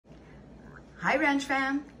Hi Ranch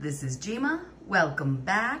fam, this is Jima. Welcome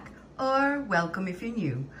back, or welcome if you're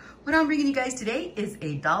new. What I'm bringing you guys today is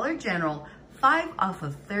a Dollar General 5 off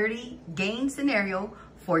of 30 gain scenario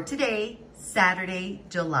for today, Saturday,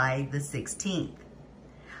 July the 16th.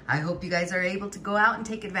 I hope you guys are able to go out and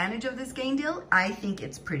take advantage of this gain deal. I think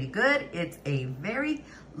it's pretty good. It's a very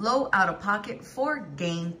low out of pocket for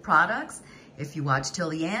gain products. If you watch till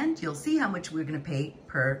the end, you'll see how much we're gonna pay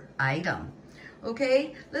per item.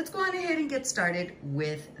 Okay, let's go on ahead and get started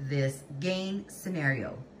with this gain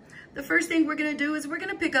scenario. The first thing we're gonna do is we're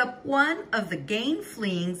gonna pick up one of the Gain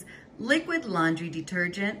Flings liquid laundry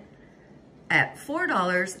detergent at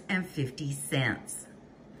 $4.50.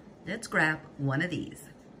 Let's grab one of these.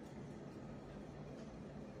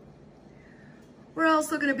 We're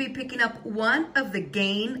also gonna be picking up one of the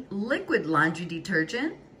Gain liquid laundry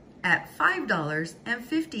detergent at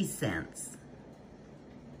 $5.50.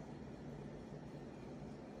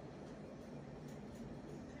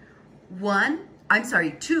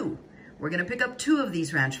 Two. We're gonna pick up two of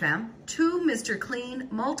these, Ranch fam. Two Mr. Clean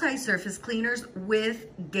multi-surface cleaners with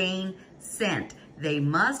Gain scent. They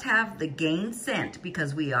must have the Gain scent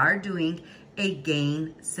because we are doing a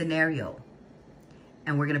gain scenario.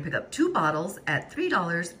 And we're gonna pick up two bottles at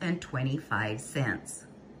 $3.25.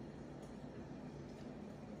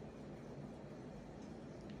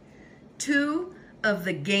 Two of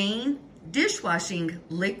the Gain dishwashing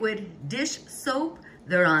liquid dish soap.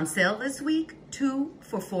 They're on sale this week, two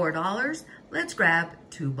for $4. Let's grab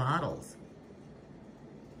two bottles.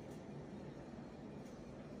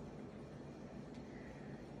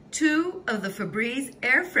 Two of the Febreze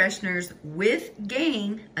air fresheners with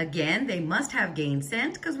Gain. Again, they must have Gain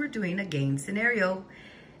scent because we're doing a gain scenario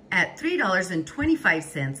at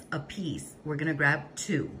 $3.25 a piece. We're gonna grab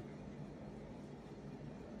two.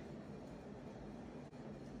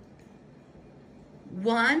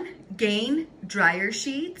 One Gain dryer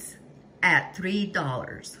sheets at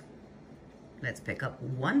 $3. Let's pick up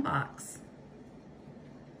one box.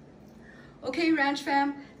 Okay, Ranch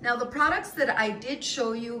fam, now the products that I did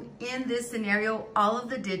show you in this scenario, all of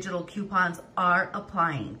the digital coupons are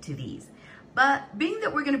applying to these. But being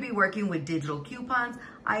that we're gonna be working with digital coupons,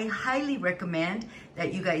 I highly recommend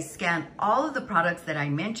that you guys scan all of the products that I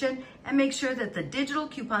mentioned and make sure that the digital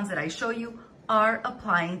coupons that I show you are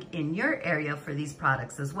applying in your area for these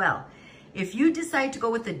products as well. If you decide to go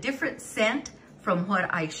with a different scent from what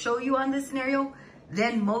I show you on this scenario,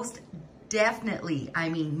 then most definitely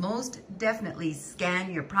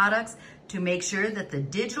scan your products to make sure that the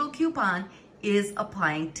digital coupon is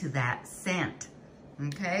applying to that scent,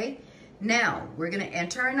 okay? Now, we're gonna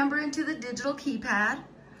enter our number into the digital keypad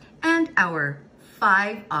and our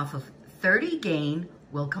 5 off of 30 gain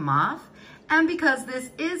will come off. And because this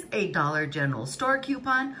is a Dollar General store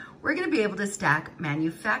coupon, we're gonna be able to stack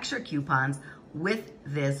manufacturer coupons with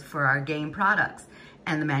this for our gain products.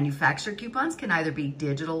 And the manufacturer coupons can either be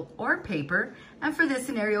digital or paper. And for this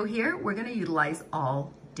scenario here, we're gonna utilize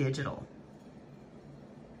all digital.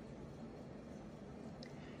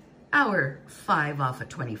 Our 5 off of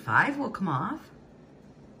 25 will come off.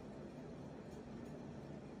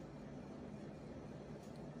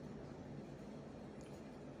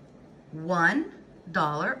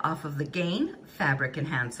 $1 off of the Gain fabric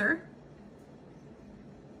enhancer.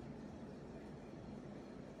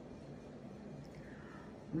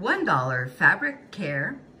 $1 fabric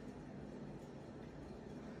care.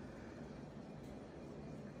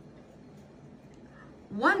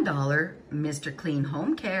 $1 Mr. Clean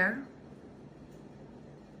home care.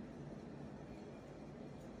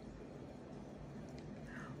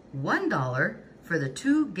 $1 for the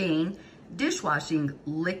two Gain dishwashing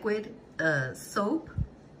liquid soap.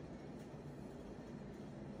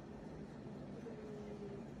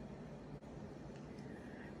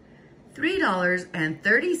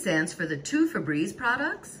 $3.30 for the two Febreze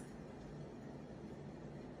products.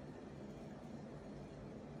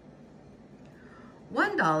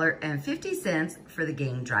 $1.50 for the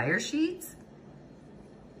Gain dryer sheets.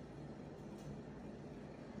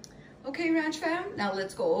 Okay, Ranch fam, now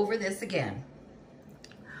let's go over this again.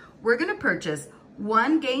 We're gonna purchase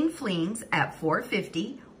one Gain Flings at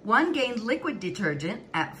 $4.50, one Gain liquid detergent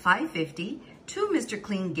at $5.50, two Mr.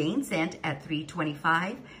 Clean Gain scent at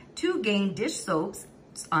 $3.25, two Gain dish soaps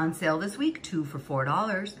on sale this week, two for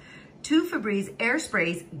 $4, two Febreze air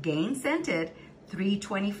sprays Gain scented,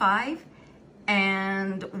 $3.25,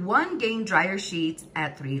 and one Gain dryer sheets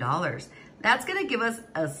at $3. That's gonna give us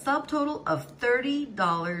a subtotal of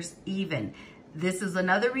 $30 even. This is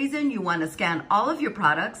another reason you wanna scan all of your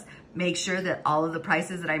products. Make sure that all of the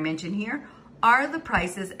prices that I mentioned here are the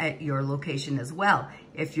prices at your location as well.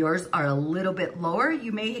 If yours are a little bit lower,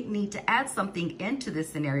 you may need to add something into this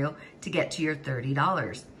scenario to get to your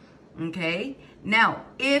 $30. Okay, now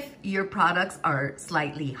if your products are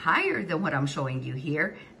slightly higher than what I'm showing you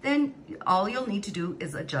here, then all you'll need to do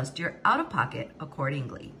is adjust your out-of-pocket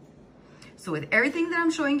accordingly. So with everything that I'm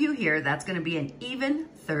showing you here, that's going to be an even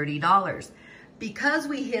 $30. Because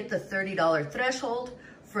we hit the $30 threshold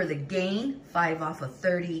for the gain 5 off of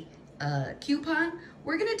 30 coupon,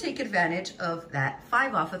 we're going to take advantage of that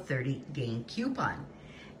 5 off of 30 gain coupon.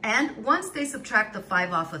 And once they subtract the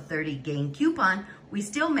 5 off of 30 gain coupon, we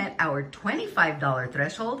still met our $25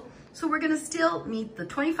 threshold. So we're gonna still meet the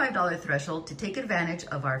 $25 threshold to take advantage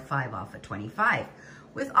of our 5 off of 25.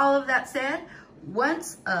 With all of that said,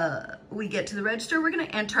 once we get to the register, we're gonna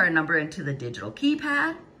enter our number into the digital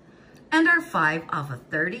keypad, and our 5 off of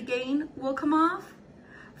 30 gain will come off,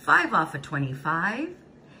 5 off of 25,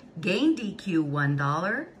 gain DQ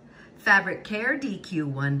 $1, fabric care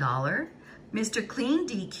DQ $1, Mr. Clean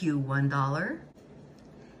DQ $1,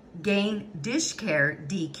 gain dish care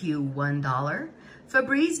DQ $1,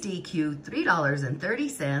 Febreze DQ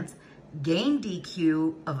 $3.30, gain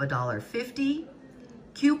DQ of $1.50.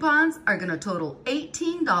 Coupons are gonna total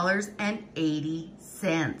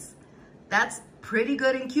 $18.80. That's pretty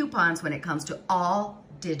good in coupons when it comes to all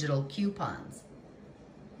digital coupons.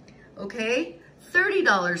 Okay, $30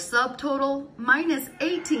 subtotal minus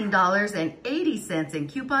 $18.80 in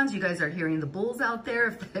coupons. You guys are hearing the bulls out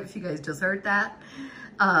there if you guys just heard that.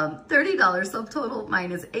 $30 subtotal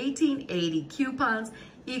minus $18.80 coupons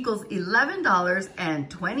equals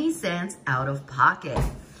 $11.20 out of pocket.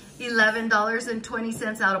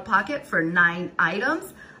 $11.20 out of pocket for 9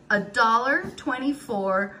 items,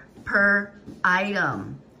 $1.24 per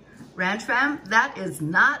item. Ranch Fam, that is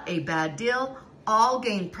not a bad deal. All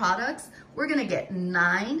Gain products, we're gonna get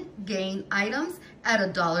 9 Gain items at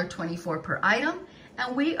 $1.24 per item,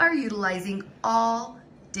 and we are utilizing all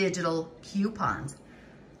digital coupons.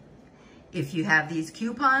 If you have these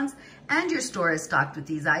coupons and your store is stocked with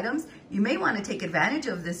these items, you may want to take advantage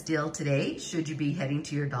of this deal today, should you be heading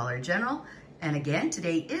to your Dollar General. And again,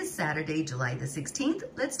 today is Saturday, July the 16th.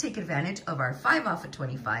 Let's take advantage of our 5 off of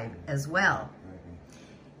 25 as well.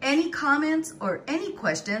 Any comments or any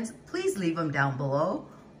questions, please leave them down below,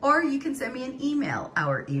 or you can send me an email.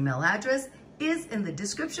 Our email address is in the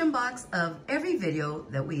description box of every video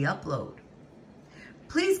that we upload.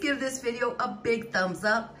 Please give this video a big thumbs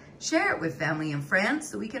up. Share it with family and friends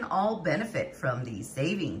so we can all benefit from these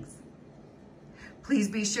savings. Please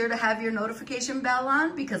be sure to have your notification bell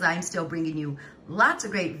on because I'm still bringing you lots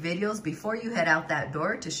of great videos before you head out that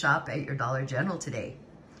door to shop at your Dollar General today.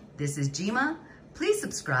 This is Jima. Please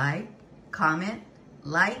subscribe, comment,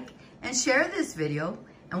 like, and share this video,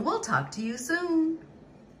 and we'll talk to you soon.